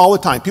do this all the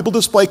time. People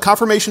display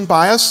confirmation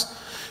bias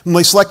when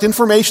they select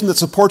information that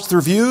supports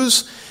their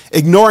views,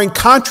 ignoring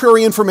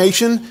contrary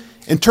information,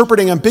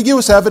 interpreting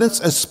ambiguous evidence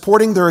as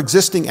supporting their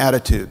existing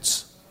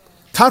attitudes.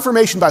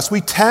 Confirmation bias.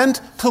 We tend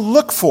to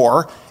look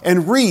for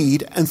and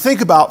read and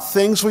think about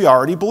things we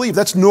already believe.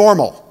 That's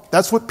normal.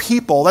 That's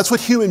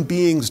what human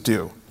beings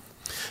do.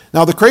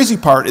 Now, the crazy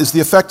part is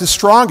the effect is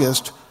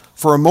strongest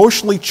for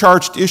emotionally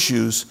charged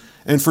issues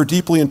and for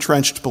deeply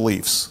entrenched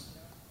beliefs.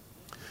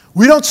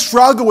 We don't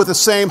struggle with the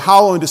same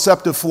hollow and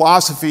deceptive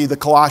philosophy the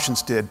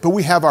Colossians did, but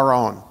we have our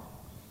own.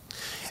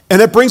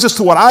 And it brings us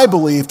to what I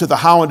believe to the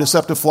hollow and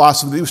deceptive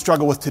philosophy that we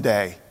struggle with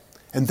today,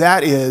 and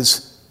that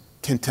is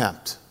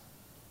contempt.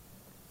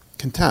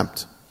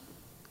 Contempt.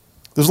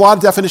 There's a lot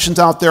of definitions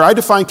out there. I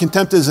define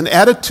contempt as an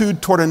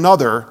attitude toward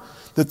another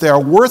that they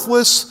are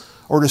worthless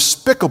or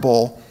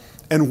despicable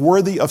and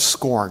worthy of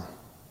scorn.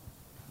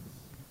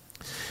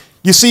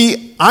 You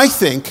see, I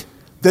think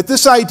that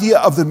this idea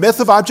of the myth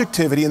of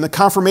objectivity and the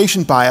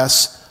confirmation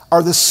bias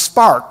are the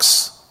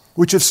sparks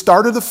which have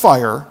started the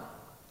fire.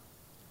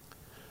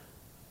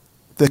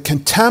 The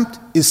contempt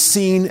is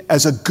seen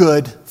as a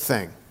good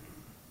thing.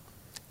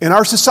 In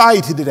our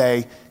society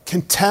today,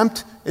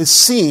 contempt is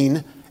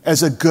seen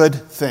as a good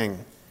thing.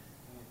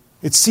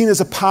 It's seen as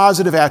a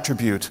positive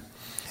attribute.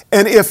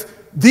 And if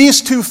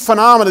these two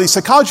phenomena, these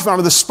psychology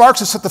phenomena, the sparks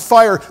that set the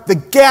fire, the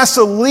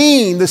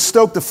gasoline that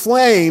stoked the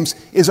flames,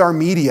 is our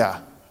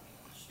media.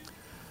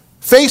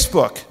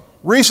 Facebook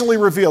recently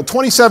revealed,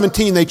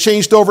 2017, they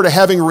changed over to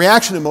having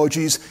reaction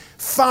emojis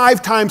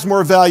 5 times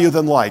more value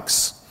than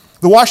likes.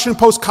 The Washington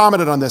Post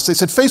commented on this. They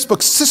said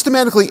Facebook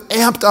systematically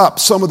amped up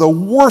some of the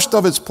worst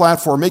of its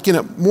platform, making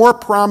it more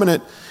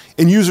prominent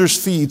in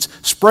users' feeds,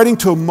 spreading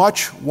to a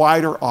much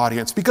wider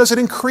audience because it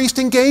increased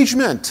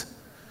engagement.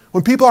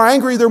 When people are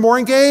angry, they're more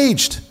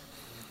engaged.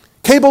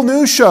 Cable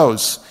news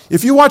shows.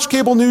 If you watch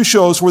cable news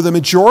shows where the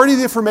majority of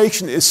the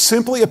information is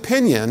simply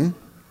opinion,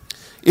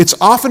 it's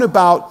often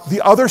about the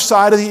other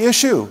side of the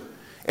issue.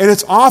 And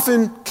it's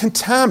often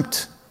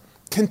contempt.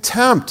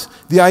 Contempt.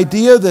 The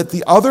idea that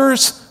the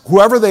others,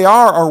 whoever they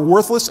are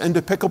worthless and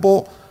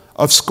despicable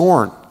of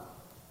scorn.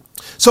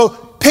 So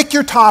pick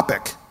your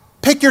topic.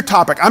 Pick your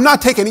topic. I'm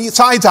not taking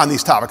sides on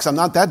these topics. I'm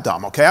not that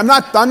dumb, okay? I'm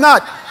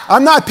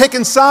not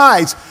picking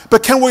sides.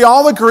 But can we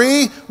all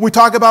agree when we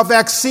talk about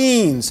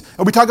vaccines,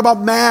 and we talk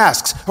about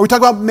masks, or we talk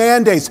about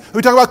mandates, or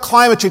we talk about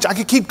climate change, I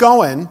could keep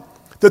going,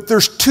 that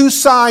there's 2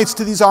 sides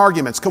to these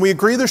arguments. Can we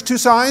agree there's 2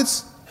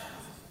 sides?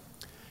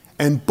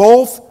 And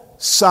both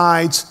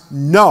sides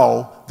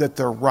know that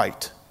they're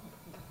right.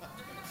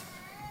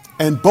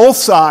 And both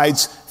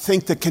sides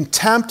think that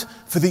contempt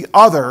for the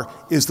other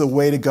is the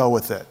way to go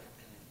with it.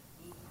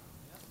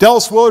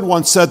 Dallas Willard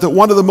once said that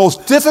one of the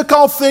most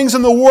difficult things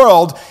in the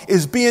world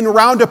is being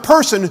around a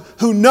person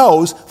who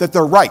knows that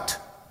they're right.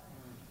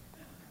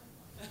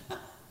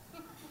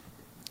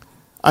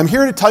 I'm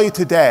here to tell you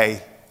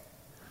today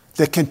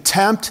that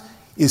contempt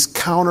is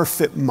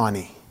counterfeit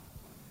money.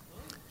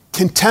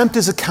 Contempt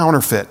is a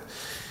counterfeit.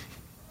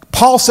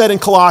 Paul said in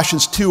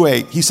Colossians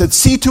 2:8, he said,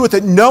 "See to it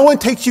that no one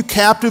takes you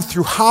captive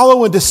through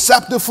hollow and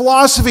deceptive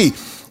philosophy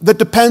that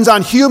depends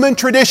on human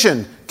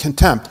tradition,"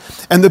 contempt,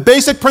 "and the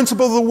basic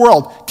principle of the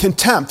world,"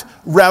 contempt,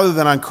 rather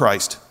than on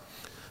Christ.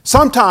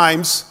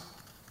 Sometimes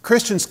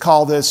Christians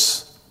call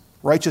this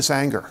righteous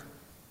anger.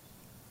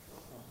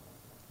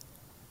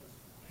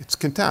 It's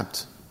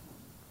contempt.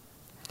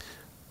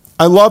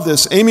 I love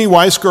this. Amy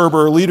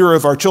Weisgerber, leader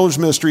of our children's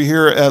ministry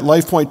here at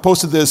LifePoint,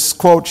 posted this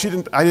quote.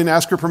 I didn't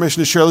ask her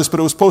permission to share this, but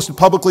it was posted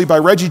publicly by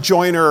Reggie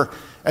Joyner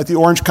at the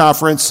Orange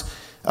Conference.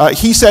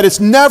 He said, "It's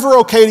never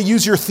okay to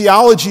use your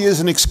theology as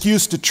an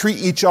excuse to treat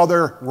each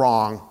other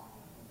wrong."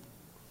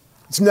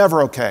 It's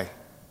never okay.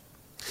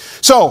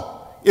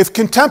 So, if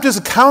contempt is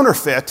a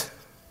counterfeit,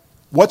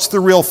 what's the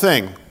real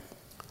thing?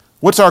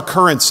 What's our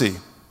currency?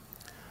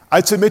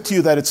 I'd submit to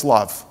you that it's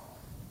love.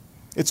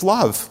 It's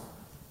love.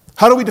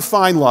 How do we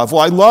define love?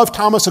 Well, I love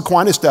Thomas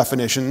Aquinas'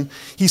 definition.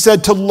 He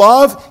said, to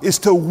love is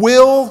to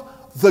will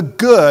the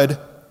good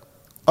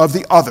of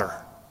the other.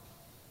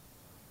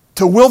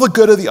 To will the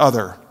good of the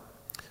other.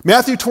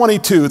 Matthew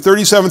 22,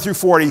 37 through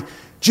 40,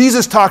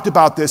 Jesus talked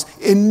about this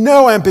in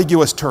no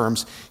ambiguous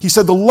terms. He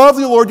said, to love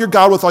the Lord your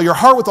God with all your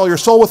heart, with all your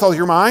soul, with all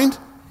your mind.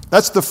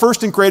 That's the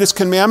first and greatest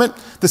commandment.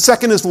 The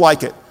second is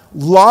like it.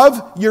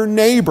 Love your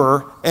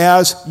neighbor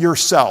as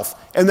yourself.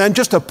 And then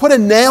just to put a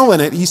nail in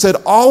it, he said,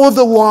 all of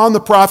the law and the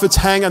prophets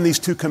hang on these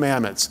two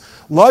commandments.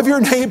 Love your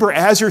neighbor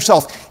as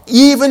yourself,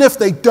 even if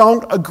they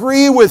don't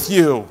agree with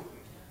you.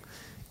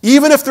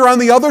 Even if they're on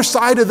the other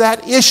side of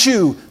that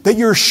issue that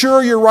you're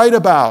sure you're right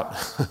about.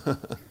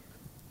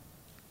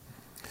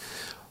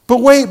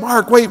 But wait,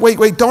 Mark,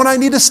 wait. Don't I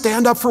need to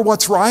stand up for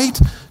what's right?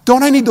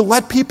 Don't I need to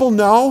let people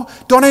know?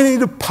 Don't I need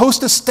to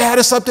post a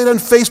status update on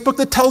Facebook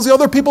that tells the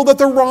other people that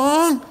they're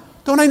wrong?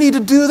 Don't I need to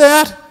do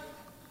that?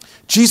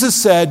 Jesus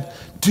said,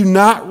 do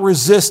not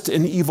resist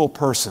an evil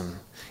person.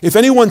 If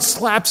anyone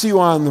slaps you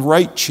on the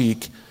right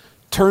cheek,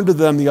 turn to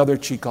them the other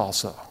cheek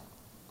also.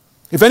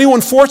 If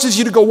anyone forces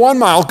you to go 1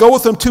 mile, go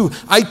with them 2.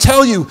 I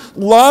tell you,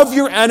 love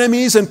your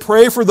enemies and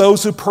pray for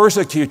those who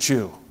persecute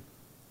you.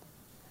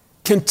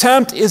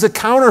 Contempt is a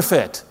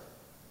counterfeit.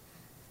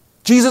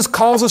 Jesus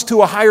calls us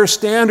to a higher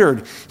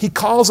standard. He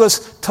calls us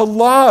to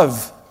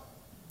love.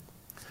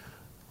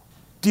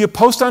 Do you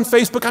post on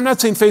Facebook? I'm not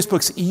saying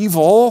Facebook's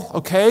evil,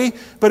 okay?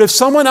 But if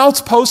someone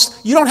else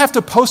posts, you don't have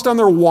to post on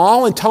their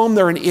wall and tell them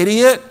they're an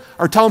idiot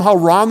or tell them how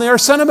wrong they are.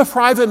 Send them a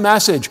private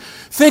message.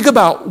 Think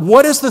about,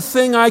 what is the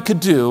thing I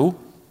could do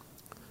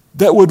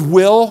that would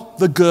will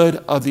the good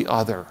of the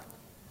other?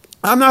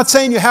 I'm not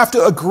saying you have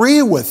to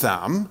agree with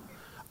them.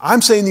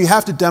 I'm saying you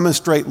have to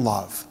demonstrate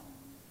love.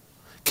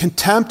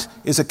 Contempt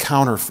is a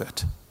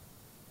counterfeit.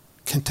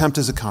 Contempt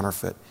is a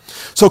counterfeit.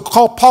 So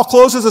Paul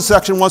closes the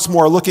section once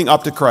more looking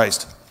up to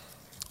Christ.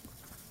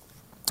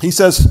 He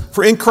says,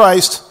 for in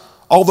Christ,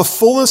 all the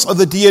fullness of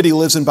the deity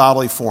lives in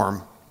bodily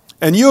form.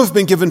 And you have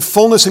been given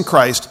fullness in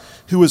Christ,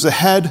 who is the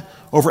head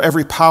over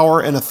every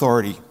power and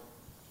authority.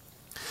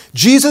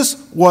 Jesus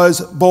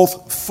was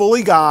both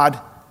fully God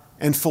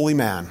and fully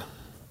man.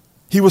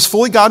 He was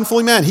fully God and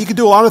fully man. He could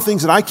do a lot of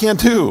things that I can't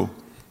do.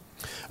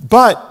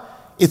 But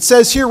it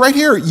says here, right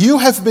here, you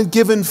have been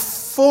given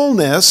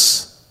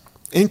fullness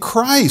in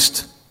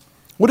Christ.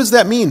 What does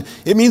that mean?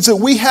 It means that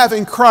we have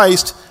in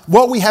Christ,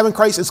 what we have in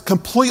Christ is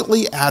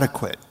completely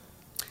adequate.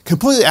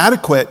 Completely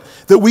adequate,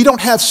 that we don't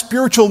have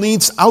spiritual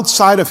needs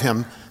outside of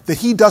him that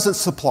he doesn't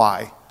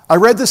supply. I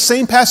read this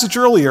same passage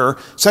earlier,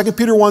 2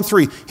 Peter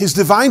 1:3. His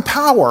divine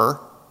power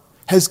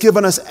has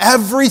given us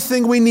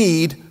everything we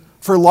need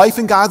for life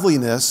and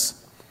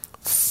godliness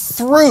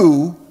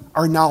through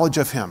our knowledge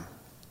of him.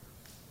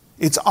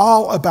 It's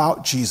all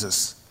about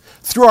Jesus.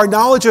 Through our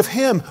knowledge of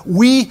him,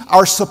 we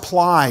are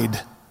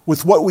supplied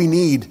with what we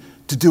need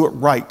to do it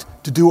right,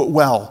 to do it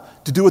well,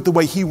 to do it the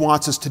way he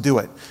wants us to do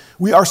it.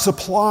 We are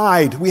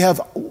supplied. We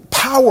have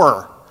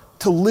power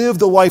to live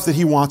the life that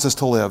he wants us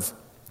to live.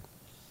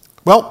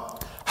 Well,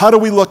 how do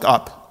we look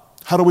up?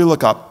 How do we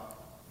look up?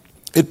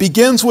 It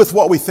begins with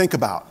what we think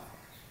about.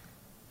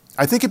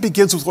 I think it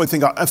begins with what we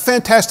think about. A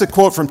fantastic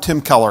quote from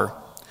Tim Keller.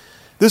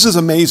 This is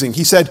amazing.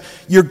 He said,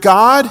 your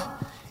God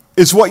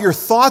is what your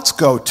thoughts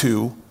go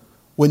to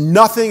when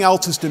nothing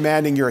else is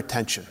demanding your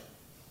attention.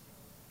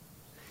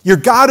 Your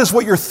God is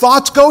what your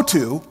thoughts go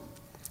to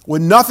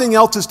when nothing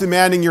else is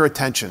demanding your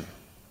attention.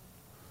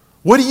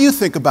 What do you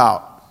think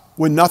about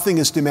when nothing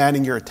is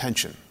demanding your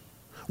attention?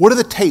 What are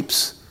the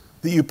tapes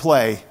that you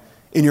play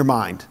in your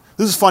mind?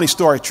 This is a funny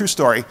story, true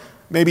story.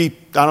 Maybe,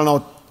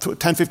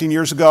 10, 15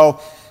 years ago,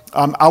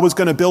 I was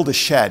going to build a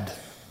shed.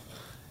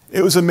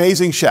 It was an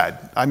amazing shed.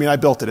 I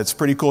built it. It's a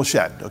pretty cool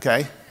shed,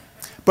 okay?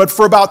 But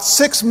for about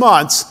 6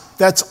 months,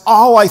 that's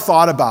all I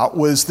thought about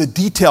was the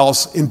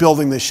details in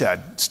building this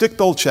shed.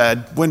 Stick-built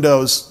shed,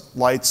 windows,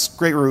 lights,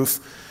 great roof.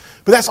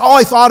 But that's all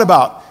I thought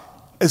about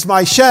is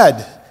my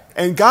shed.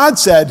 And God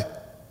said,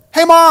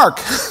 "Hey, Mark,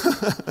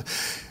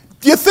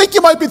 do you think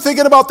you might be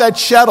thinking about that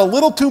shed a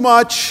little too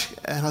much?"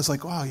 And I was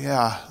like, "Wow,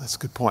 yeah, that's a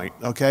good point,"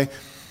 okay?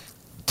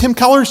 Tim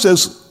Keller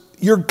says,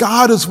 your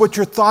God is what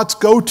your thoughts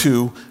go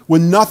to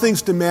when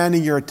nothing's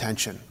demanding your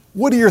attention.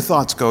 What do your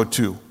thoughts go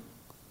to?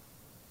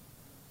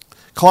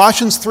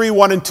 Colossians 3,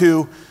 1 and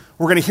 2.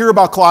 We're going to hear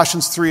about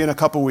Colossians 3 in a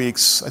couple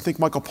weeks. I think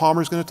Michael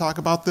Palmer is going to talk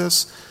about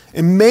this.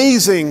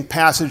 Amazing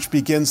passage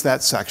begins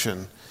that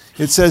section.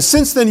 It says,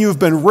 "Since then you have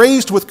been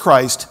raised with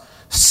Christ,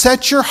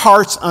 set your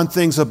hearts on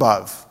things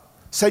above."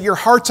 Set your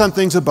hearts on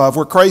things above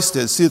where Christ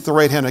is, seated at the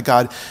right hand of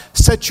God.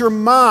 Set your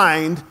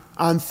mind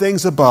on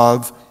things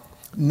above,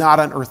 not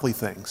on earthly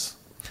things.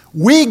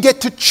 We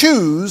get to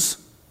choose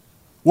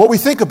what we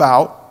think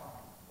about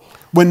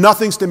when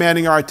nothing's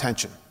demanding our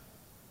attention.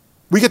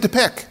 We get to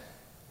pick.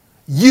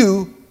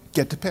 You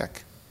get to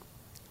pick.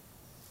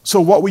 So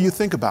what will you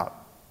think about?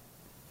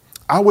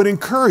 I would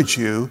encourage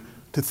you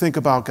to think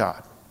about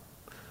God.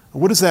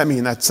 What does that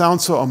mean? That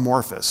sounds so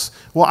amorphous.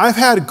 Well, I've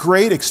had a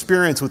great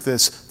experience with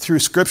this through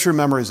scripture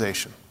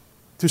memorization.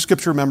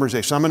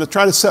 I'm going to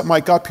try to set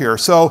Mike up here.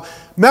 So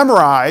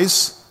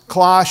memorize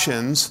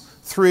Colossians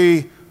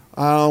 3,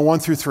 1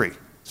 through 3.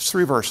 It's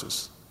 3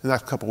 verses in the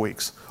next couple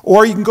weeks.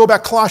 Or you can go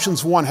back.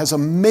 Colossians 1 has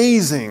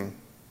amazing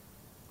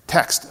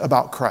text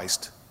about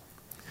Christ.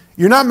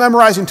 You're not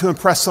memorizing to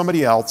impress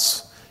somebody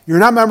else. You're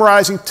not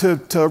memorizing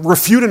to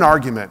refute an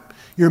argument.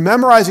 You're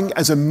memorizing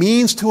as a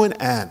means to an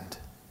end.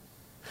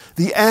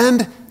 The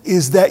end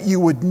is that you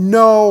would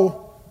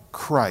know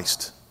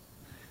Christ.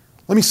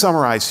 Let me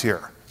summarize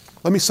here.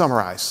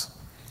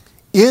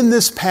 In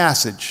this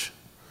passage,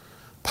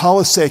 Paul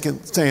is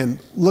saying,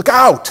 look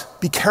out,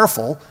 be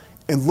careful,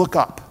 and look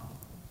up.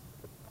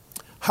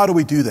 How do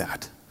we do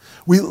that?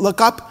 We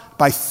look up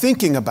by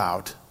thinking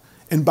about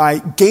and by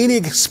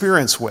gaining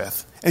experience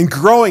with and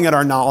growing in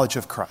our knowledge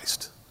of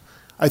Christ.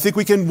 I think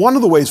one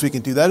of the ways we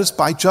can do that is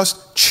by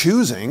just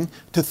choosing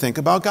to think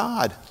about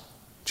God.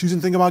 Choosing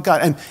to think about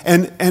God.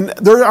 And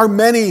there are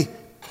many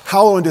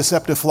hollow and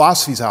deceptive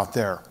philosophies out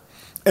there.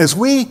 As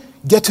we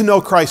get to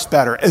know Christ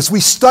better, as we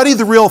study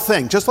the real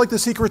thing, just like the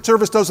Secret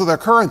Service does with our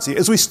currency,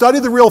 as we study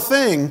the real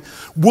thing,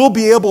 we'll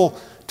be able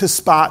to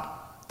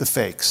spot the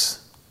fakes.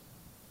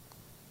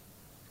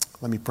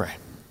 Let me pray.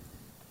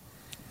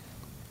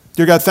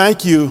 Dear God,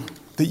 thank you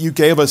that you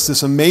gave us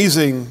this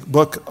amazing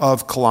book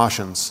of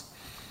Colossians.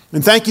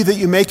 And thank you that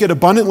you make it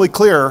abundantly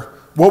clear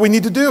what we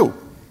need to do.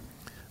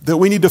 That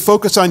we need to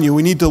focus on you,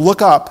 we need to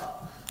look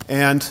up,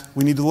 and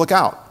we need to look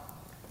out.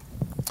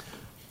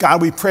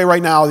 God, we pray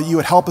right now that you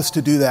would help us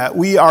to do that.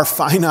 We are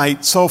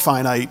finite, so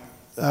finite.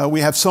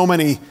 We have so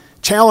many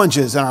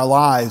challenges in our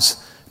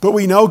lives. But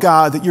we know,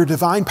 God, that your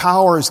divine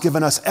power has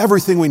given us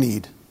everything we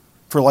need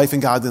for life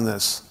and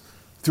godliness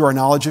through our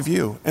knowledge of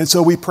you. And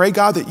so we pray,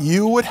 God, that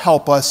you would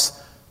help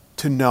us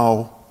to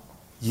know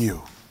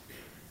you.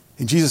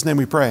 In Jesus' name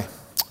we pray.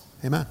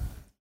 Amen.